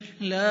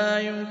لا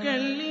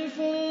يكلف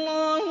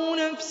الله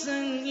نفسا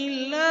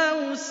إلا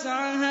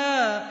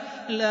وسعها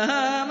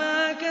لها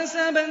ما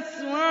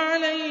كسبت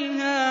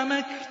وعليها ما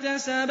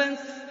اكتسبت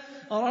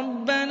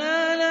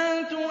ربنا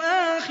لا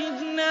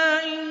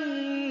تؤاخذنا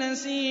إن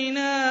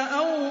نسينا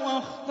أو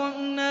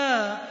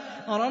أخطأنا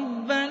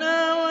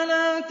ربنا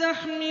ولا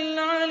تحمل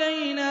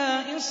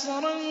علينا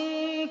إصرا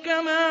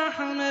كما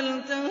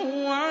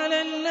حملته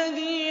على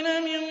الذين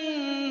من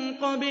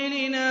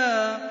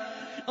قبلنا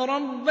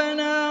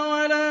ربنا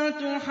ولا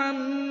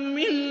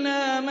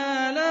تحملنا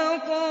ما لا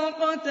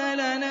طاقة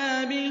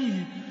لنا به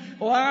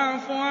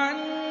واعف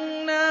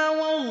عنا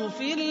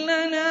واغفر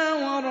لنا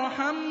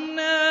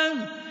وارحمنا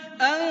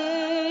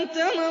أنت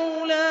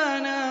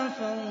مولانا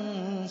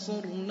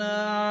فانصرنا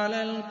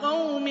على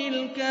القوم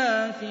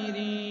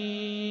الكافرين